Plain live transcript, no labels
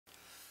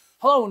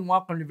Hello and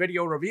welcome to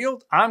Video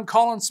Revealed. I'm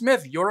Colin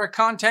Smith. You're a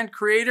content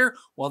creator?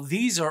 Well,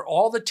 these are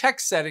all the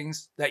text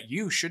settings that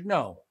you should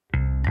know.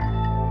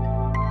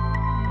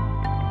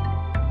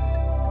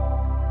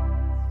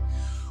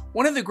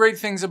 One of the great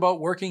things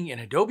about working in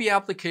Adobe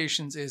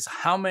applications is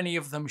how many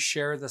of them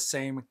share the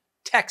same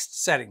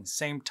text settings,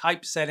 same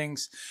type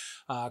settings,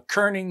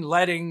 kerning,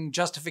 leading,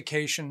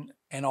 justification,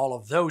 and all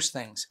of those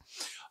things.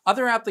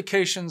 Other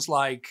applications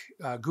like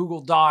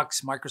Google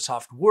Docs,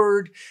 Microsoft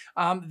Word,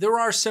 there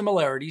are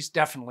similarities,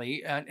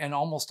 definitely, and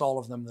almost all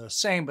of them are the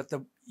same, but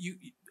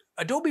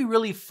Adobe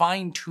really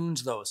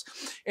fine-tunes those.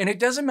 And it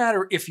doesn't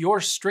matter if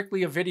you're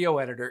strictly a video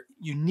editor,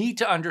 you need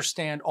to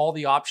understand all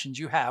the options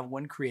you have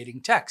when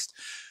creating text.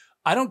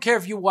 I don't care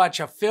if you watch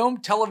a film,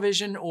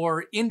 television,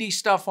 or indie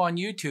stuff on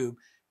YouTube,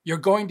 you're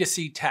going to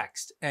see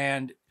text.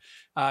 And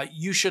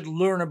you should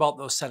learn about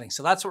those settings.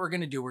 So that's what we're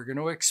going to do. We're going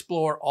to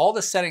explore all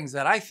the settings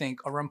that I think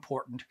are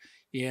important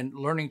in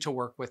learning to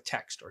work with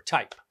text or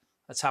type.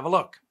 Let's have a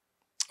look.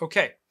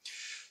 Okay,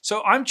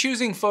 so I'm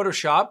choosing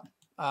Photoshop.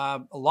 A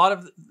lot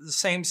of the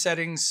same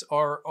settings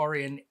are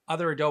in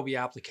other Adobe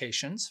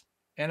applications.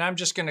 And I'm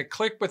just going to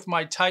click with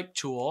my type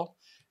tool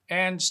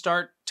and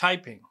start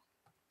typing.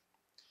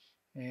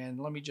 And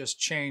let me just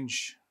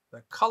change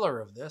the color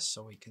of this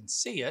so we can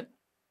see it.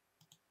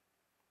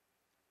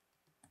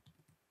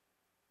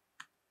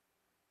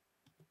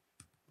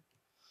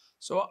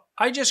 So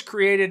I just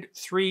created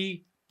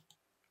 3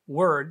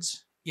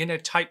 words in a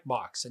type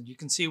box. And you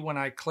can see when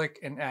I click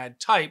and add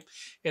type,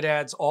 it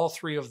adds all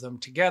 3 of them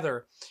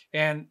together.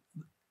 And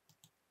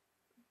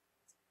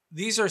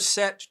these are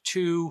set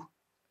to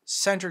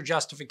center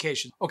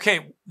justification.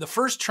 Okay, the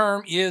first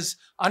term is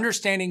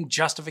understanding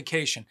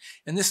justification.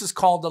 And this is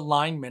called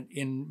alignment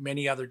in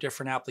many other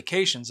different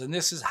applications. And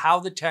this is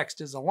how the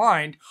text is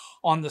aligned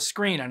on the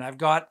screen. And I've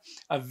got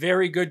a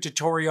very good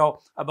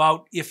tutorial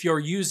about if you're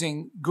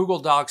using Google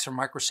Docs or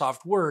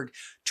Microsoft Word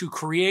to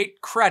create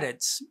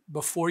credits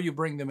before you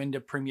bring them into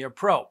Premiere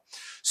Pro.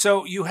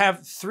 So you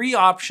have 3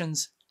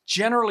 options.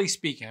 Generally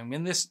speaking, I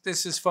mean, this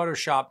is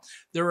Photoshop.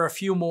 There are a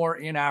few more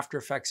in After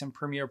Effects and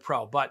Premiere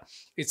Pro, but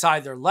it's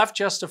either left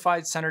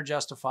justified, center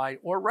justified,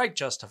 or right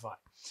justified.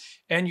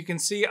 And you can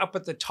see up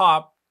at the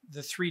top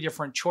the 3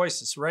 different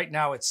choices. Right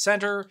now it's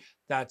center,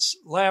 that's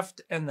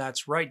left, and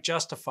that's right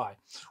justified.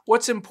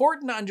 What's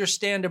important to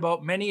understand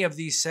about many of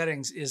these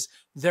settings is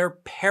they're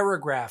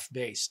paragraph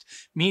based,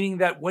 meaning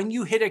that when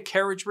you hit a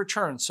carriage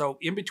return, so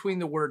in between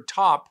the word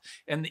top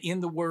and in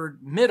the word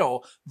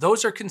middle,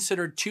 those are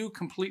considered 2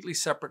 completely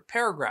separate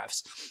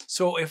paragraphs.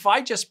 So if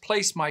I just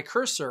place my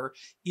cursor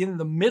in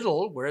the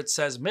middle where it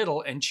says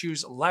middle and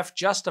choose left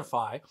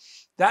justify,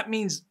 that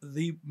means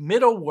the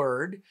middle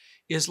word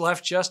is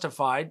left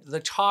justified, the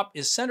top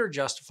is center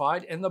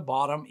justified, and the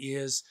bottom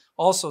is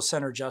also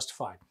center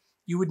justified.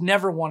 You would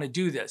never want to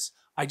do this.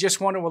 I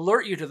just want to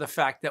alert you to the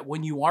fact that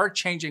when you are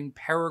changing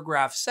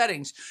paragraph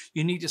settings,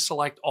 you need to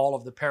select all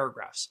of the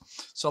paragraphs.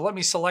 So let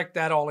me select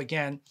that all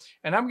again,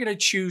 and I'm going to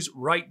choose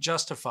right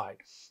justified.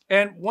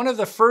 And one of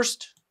the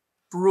first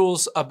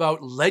rules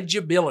about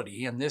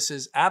legibility, and this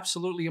is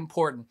absolutely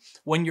important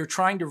when you're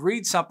trying to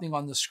read something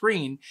on the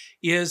screen,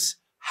 is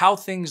how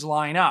things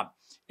line up.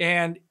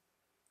 And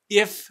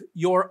if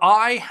your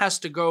eye has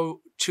to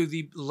go to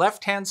the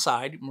left-hand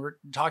side, we're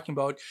talking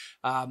about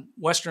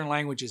Western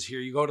languages here,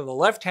 you go to the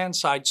left-hand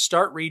side,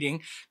 start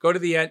reading, go to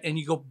the end, and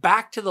you go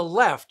back to the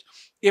left.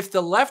 If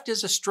the left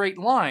is a straight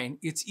line,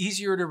 it's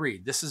easier to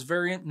read. This is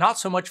not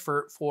so much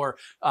for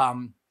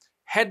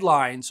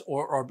headlines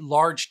or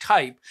large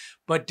type,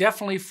 but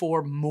definitely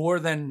for more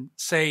than,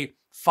 say,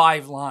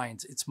 5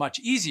 lines. It's much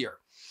easier.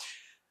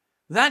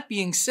 That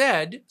being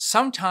said,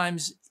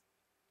 sometimes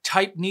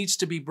type needs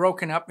to be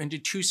broken up into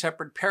 2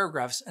 separate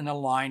paragraphs and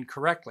aligned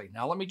correctly.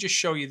 Now, let me just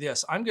show you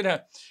this. I'm going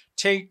to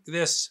take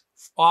this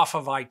off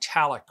of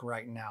italic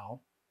right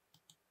now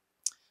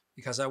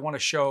because I want to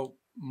show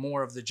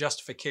more of the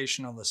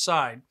justification on the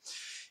side.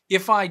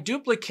 If I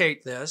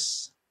duplicate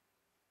this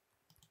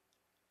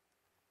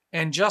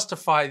and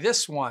justify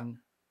this one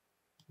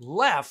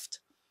left,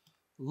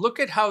 look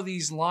at how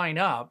these line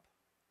up.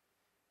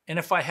 And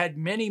if I had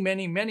many,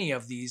 many, many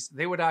of these,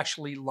 they would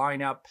actually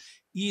line up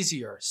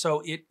easier.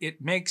 So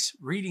it makes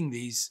reading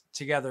these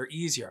together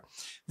easier.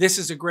 This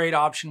is a great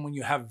option when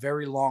you have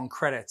very long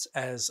credits,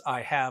 as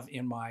I have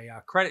in my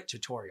credit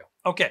tutorial.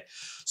 Okay,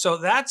 so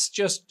that's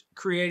just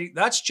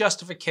that's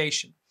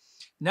justification.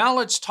 Now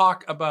let's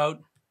talk about,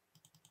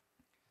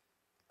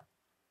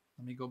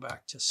 let me go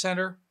back to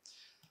center.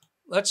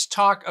 Let's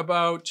talk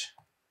about,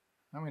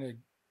 I'm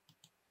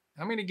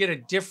going to get a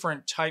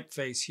different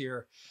typeface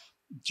here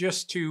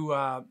just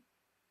to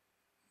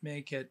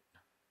make it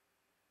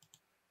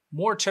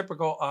more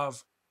typical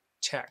of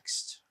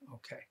text.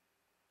 Okay.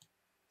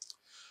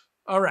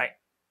 All right.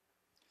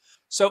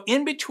 So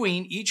in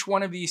between each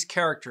one of these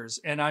characters,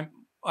 and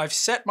I've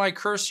set my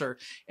cursor,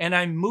 and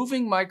I'm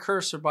moving my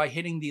cursor by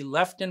hitting the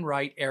left and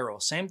right arrow.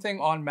 Same thing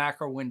on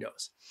macro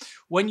windows.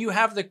 When you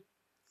have the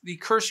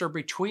cursor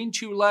between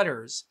 2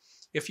 letters,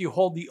 if you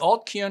hold the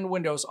Alt key on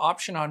Windows,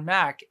 Option on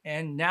Mac,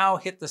 and now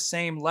hit the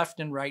same left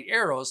and right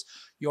arrows,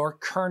 you're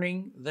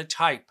kerning the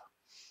type.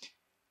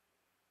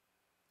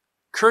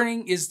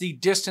 Kerning is the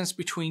distance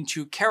between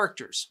two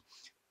characters.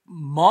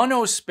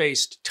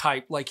 Monospaced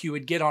type, like you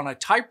would get on a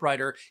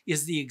typewriter,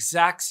 is the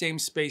exact same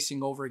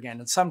spacing over again.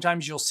 And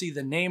sometimes you'll see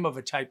the name of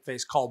a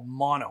typeface called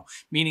mono,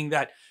 meaning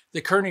that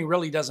the kerning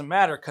really doesn't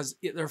matter because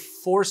they're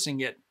forcing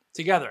it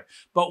together.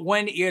 But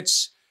when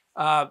it's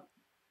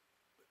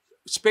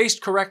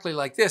spaced correctly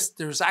like this,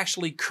 there's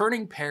actually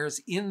kerning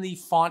pairs in the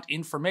font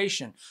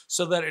information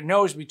so that it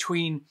knows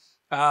between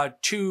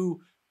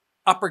two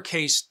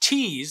uppercase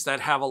T's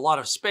that have a lot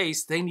of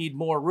space, they need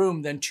more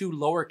room than two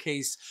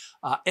lowercase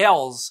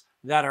L's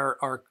that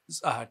are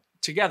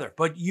together.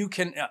 But you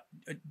can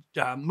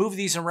move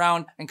these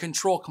around and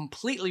control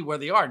completely where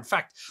they are. In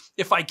fact,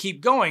 if I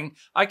keep going,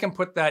 I can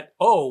put that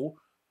O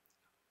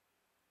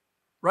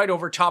right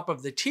over top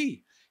of the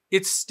T.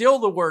 It's still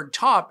the word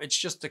top, it's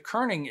just the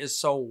kerning is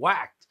so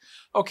whacked.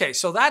 Okay,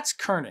 so that's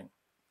kerning.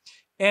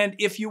 And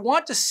if you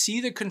want to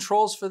see the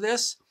controls for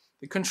this,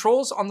 the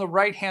controls on the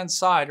right-hand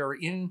side are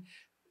in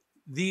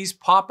these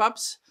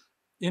pop-ups.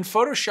 In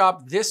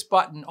Photoshop, this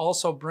button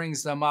also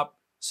brings them up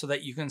so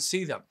that you can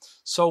see them.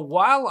 So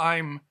while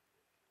I'm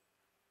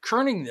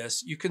kerning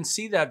this, you can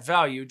see that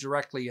value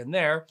directly in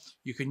there.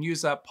 You can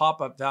use that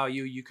pop-up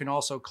value. You can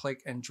also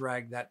click and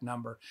drag that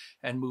number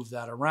and move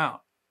that around.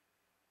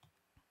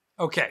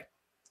 Okay.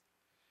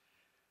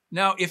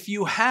 Now, if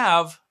you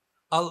have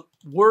a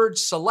word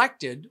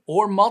selected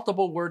or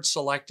multiple words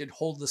selected,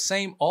 hold the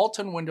same Alt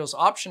on Windows,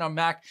 Option on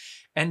Mac,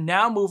 and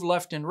now move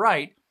left and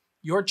right,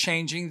 you're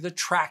changing the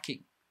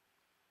tracking.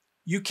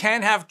 You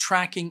can have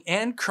tracking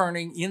and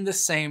kerning in the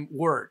same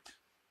word.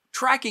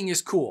 Tracking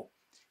is cool.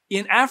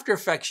 In After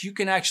Effects, you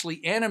can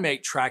actually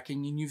animate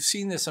tracking, and you've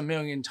seen this a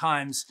million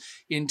times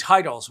in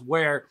titles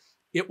where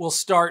it will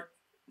start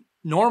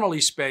normally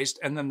spaced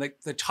and then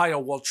the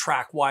title will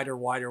track wider,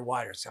 wider,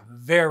 wider. It's a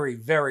very,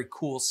 very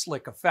cool,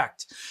 slick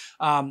effect.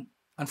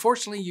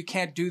 Unfortunately, you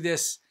can't do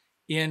this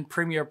in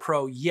Premiere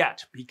Pro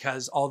yet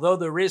because although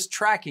there is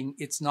tracking,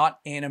 it's not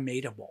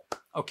animatable.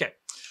 Okay.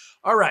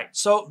 All right.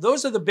 So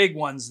those are the big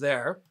ones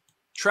there,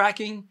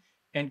 tracking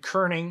and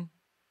kerning.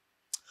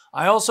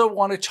 I also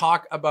want to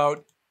talk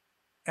about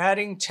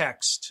adding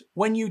text.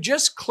 When you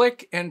just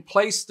click and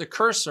place the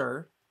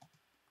cursor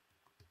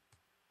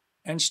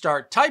and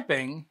start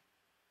typing,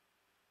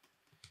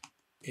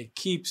 it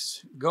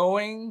keeps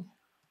going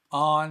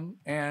on,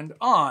 and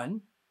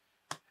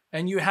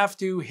you have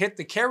to hit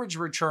the carriage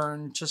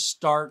return to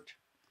start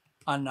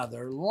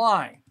another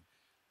line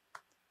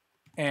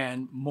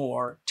and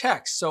more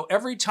text. So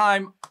every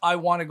time I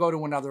want to go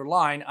to another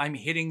line, I'm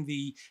hitting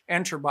the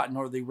enter button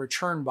or the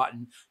return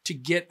button to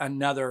get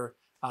another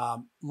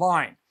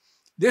line.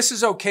 This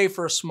is okay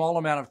for a small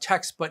amount of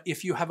text, but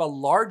if you have a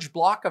large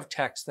block of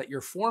text that you're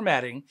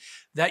formatting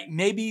that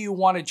maybe you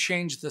want to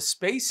change the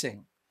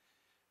spacing,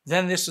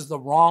 then this is the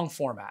wrong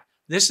format.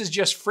 This is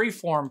just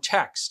free-form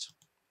text.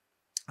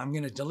 I'm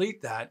going to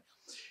delete that.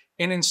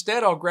 And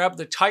instead, I'll grab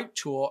the type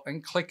tool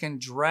and click and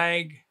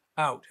drag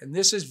out. And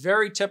this is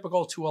very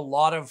typical to a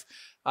lot of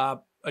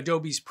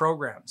Adobe's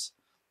programs.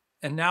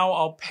 And now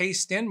I'll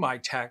paste in my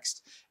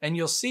text, and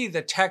you'll see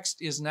the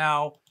text is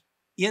now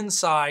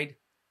inside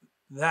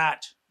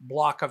that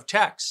block of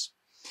text.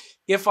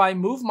 If I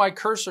move my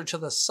cursor to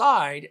the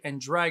side and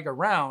drag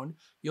around,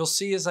 you'll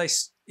see as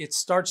it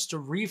starts to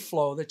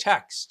reflow the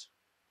text.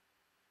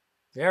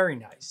 Very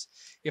nice.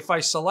 If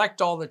I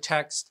select all the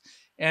text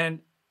and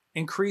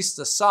increase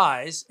the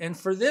size, and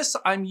for this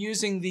I'm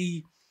using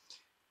the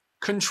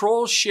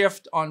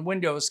Control-Shift on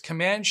Windows,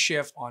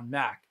 Command-Shift on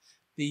Mac,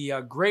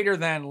 the greater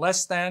than,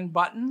 less than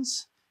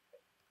buttons,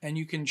 and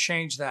you can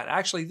change that.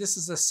 Actually, this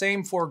is the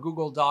same for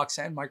Google Docs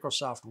and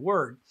Microsoft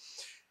Word.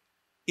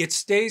 It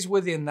stays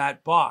within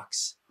that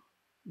box.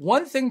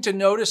 One thing to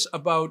notice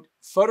about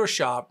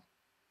Photoshop,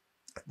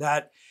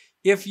 that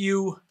if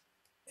you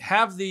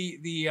have the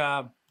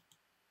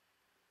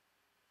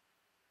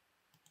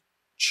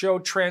show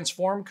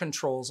transform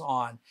controls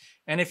on,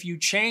 and if you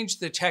change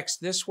the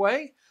text this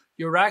way,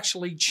 you're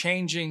actually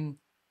changing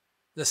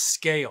the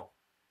scale.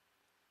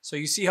 So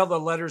you see how the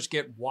letters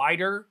get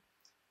wider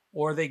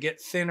or they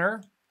get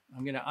thinner.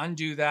 I'm going to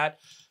undo that.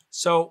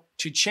 So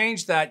to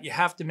change that, you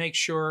have to make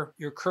sure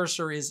your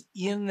cursor is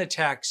in the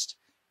text,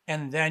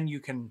 and then you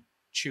can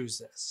choose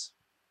this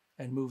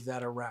and move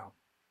that around.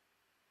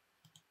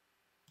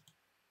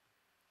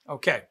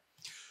 Okay,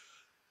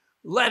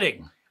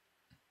 leading.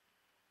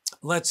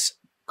 Let's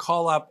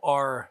call up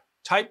our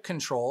type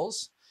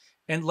controls,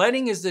 and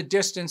leading is the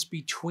distance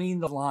between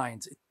the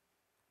lines.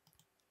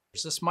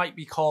 This might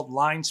be called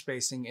line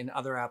spacing in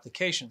other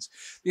applications.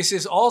 This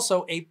is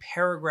also a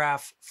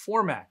paragraph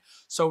format.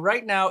 So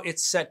right now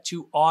it's set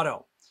to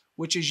auto,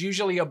 which is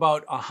usually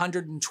about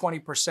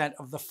 120%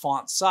 of the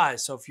font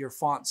size. So if your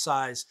font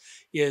size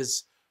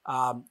is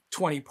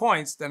 20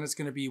 points, then it's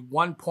going to be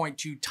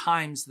 1.2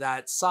 times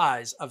that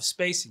size of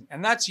spacing.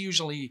 And that's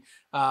usually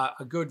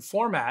a good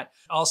format.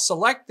 I'll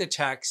select the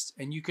text,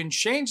 and you can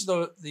change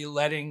the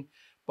leading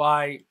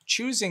by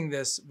choosing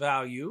this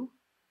value,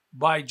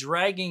 by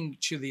dragging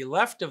to the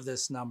left of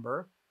this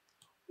number,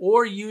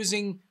 or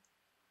using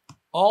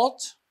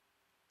Alt,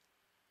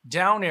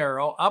 down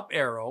arrow, up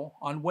arrow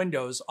on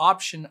Windows,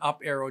 Option,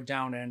 up arrow,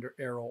 down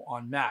arrow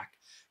on Mac.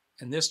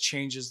 And this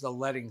changes the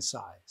leading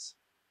size.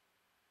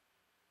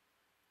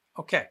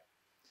 Okay,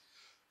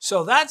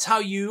 so that's how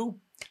you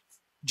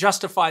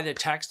justify the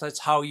text. That's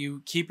how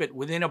you keep it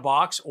within a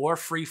box or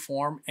free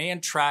form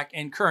and track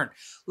and current.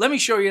 Let me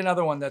show you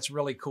another one that's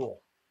really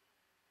cool.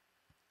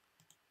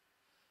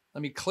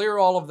 Let me clear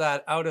all of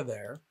that out of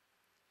there.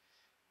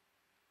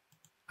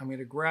 I'm going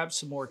to grab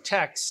some more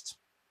text.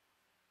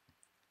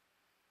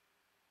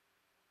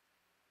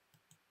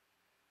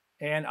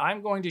 And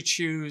I'm going to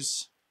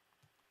choose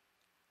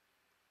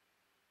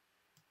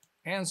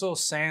Ansel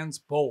Sans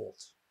Bold.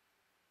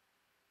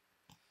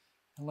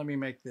 And let me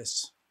make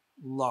this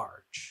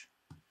large.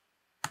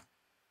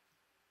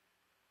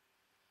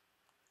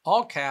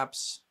 All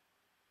caps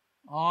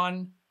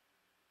on.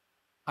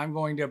 I'm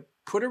going to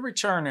put a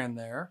return in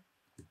there,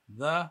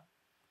 the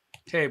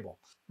table.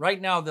 Right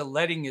now the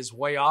leading is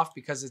way off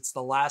because it's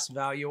the last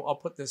value. I'll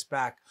put this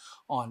back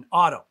on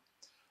auto.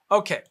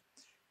 Okay,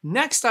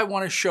 next I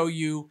want to show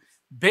you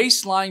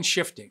baseline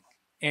shifting.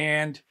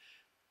 And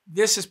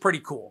this is pretty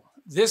cool.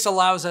 This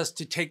allows us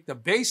to take the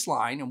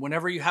baseline, and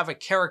whenever you have a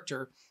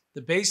character,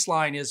 the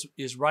baseline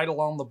is right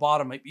along the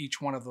bottom of each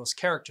one of those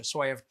characters.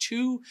 So I have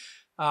two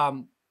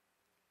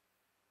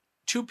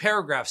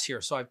paragraphs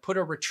here. So I put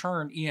a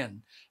return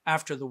in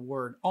after the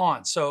word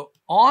on. So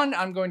on,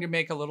 I'm going to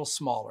make a little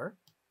smaller.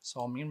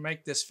 So I'm going to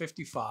make this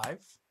 55.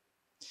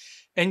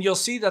 And you'll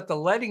see that the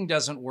leading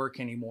doesn't work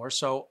anymore.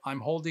 So I'm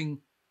going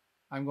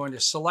to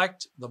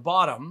select the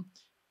bottom,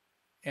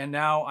 and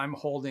now I'm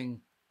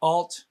holding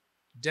Alt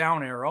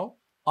down arrow,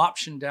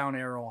 Option down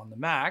arrow on the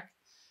Mac.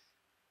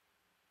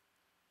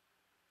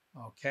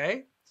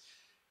 Okay.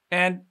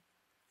 And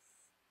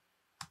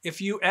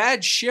if you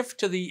add Shift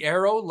to the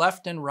arrow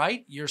left and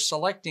right, you're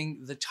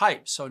selecting the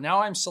type. So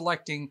now I'm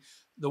selecting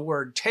the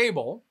word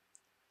table,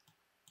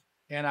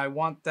 and I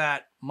want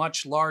that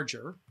much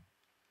larger.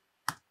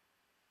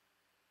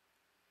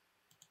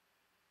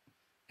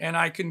 And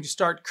I can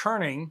start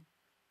kerning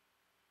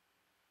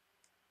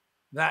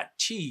that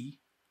T,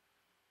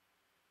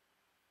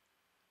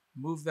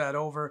 move that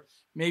over,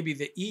 maybe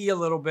the E a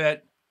little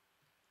bit,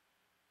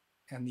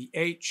 and the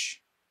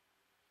H.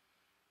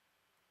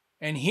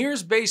 And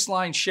here's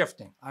baseline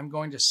shifting. I'm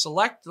going to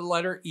select the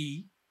letter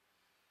E.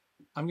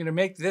 I'm going to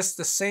make this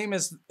the same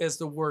as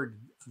the word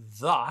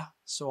the.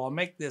 So I'll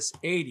make this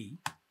 80.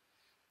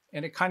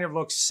 And it kind of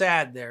looks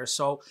sad there.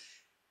 So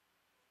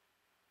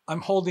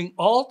I'm holding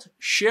Alt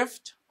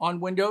Shift on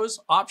Windows,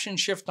 Option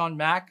Shift on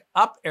Mac,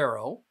 up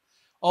arrow.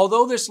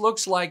 Although this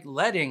looks like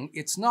leading,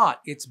 it's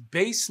not. It's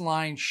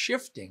baseline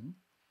shifting.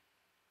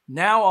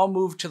 Now I'll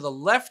move to the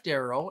left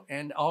arrow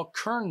and I'll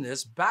kern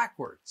this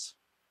backwards.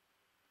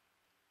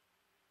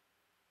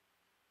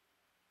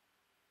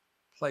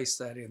 Place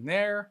that in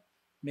there.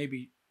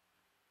 Maybe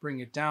bring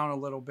it down a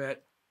little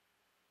bit.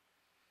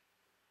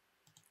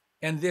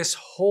 And this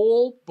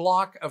whole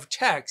block of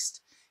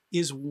text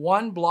is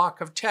one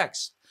block of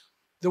text.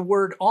 The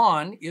word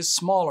on is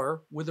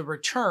smaller. With a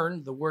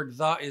return, the word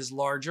the is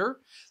larger.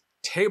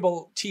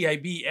 Table,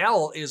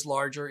 T-A-B-L, is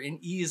larger,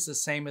 and E is the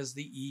same as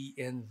the E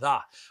in the.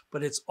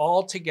 But it's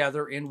all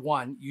together in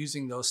one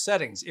using those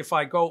settings. If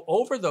I go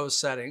over those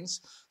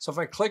settings, so if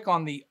I click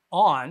on the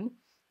on,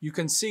 you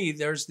can see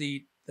there's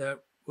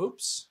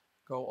oops,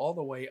 go all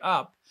the way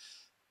up.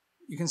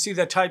 You can see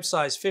the type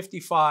size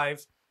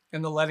 55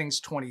 and the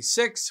leading's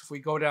 26. If we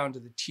go down to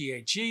the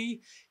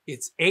THE,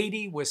 it's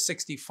 80 with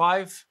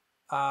 65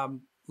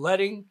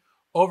 leading.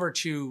 Over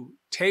to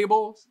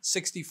table,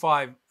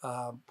 65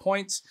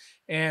 points,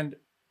 and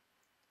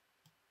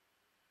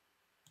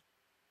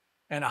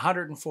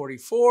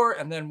 144.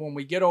 And then when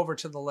we get over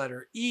to the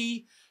letter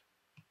E,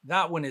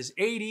 that one is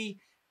 80,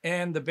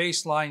 and the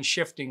baseline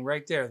shifting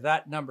right there,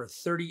 that number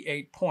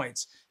 38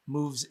 points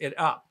moves it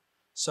up.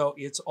 So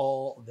it's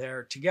all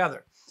there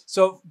together.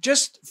 So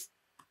just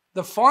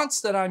the fonts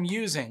that I'm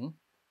using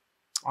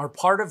are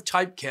part of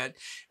Typekit.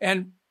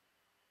 And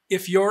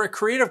if you're a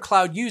Creative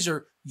Cloud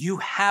user, you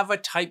have a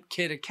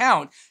Typekit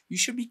account, you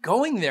should be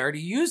going there to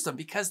use them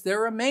because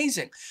they're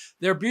amazing.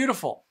 They're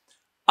beautiful.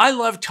 I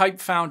love type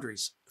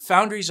foundries.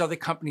 Foundries are the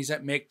companies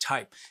that make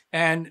type.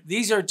 And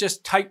these are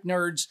just type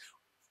nerds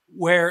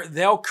where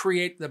they'll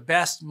create the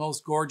best,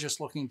 most gorgeous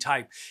looking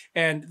type.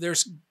 And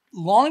there's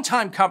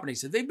longtime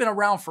companies, they've been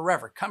around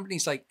forever.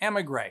 Companies like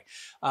Emigre,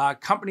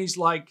 companies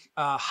like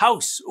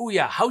House. Oh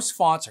yeah, House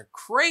fonts are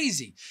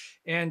crazy.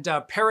 And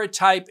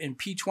Paratype and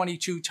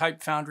P22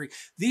 Type Foundry.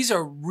 These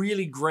are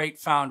really great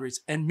foundries,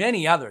 and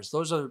many others.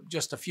 Those are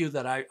just a few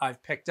that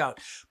I've picked out.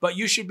 But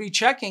you should be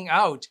checking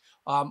out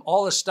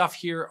all the stuff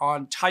here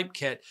on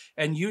Typekit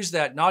and use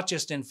that not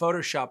just in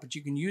Photoshop, but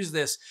you can use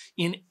this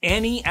in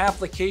any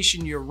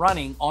application you're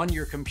running on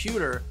your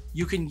computer.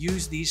 You can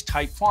use these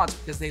type fonts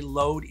because they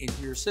load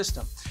into your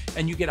system.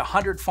 And you get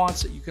 100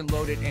 fonts that you can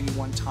load at any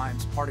one time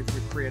as part of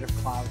your Creative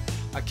Cloud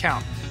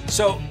account.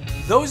 So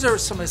those are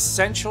some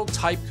essential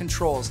type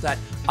controls that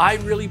I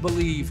really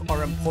believe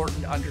are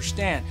important to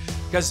understand,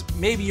 because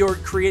maybe you're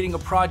creating a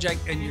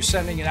project and you're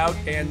sending it out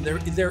and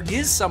there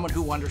is someone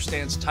who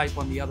understands type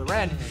on the other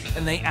end,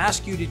 and they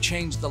ask you to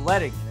change the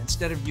leading. And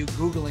instead of you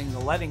Googling the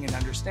leading and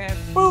understand,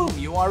 boom,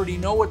 you already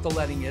know what the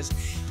leading is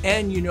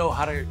and you know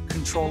how to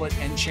control it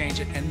and change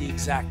it and the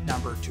exact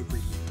number to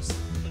reuse.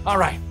 All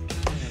right.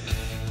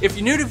 If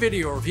you're new to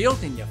Video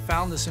Revealed and you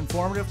found this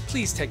informative,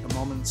 please take a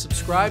moment and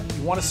subscribe. If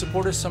you want to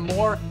support us some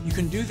more, you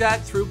can do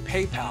that through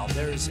PayPal.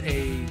 There's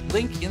a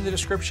link in the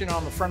description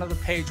on the front of the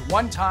page,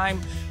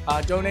 one-time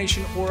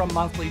donation or a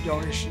monthly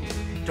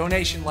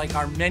donation like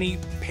our many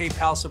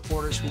PayPal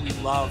supporters who we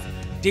love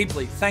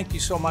deeply. Thank you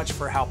so much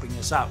for helping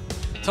us out.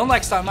 Till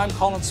next time, I'm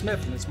Colin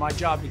Smith, and it's my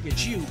job to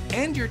get you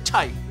and your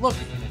type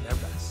looking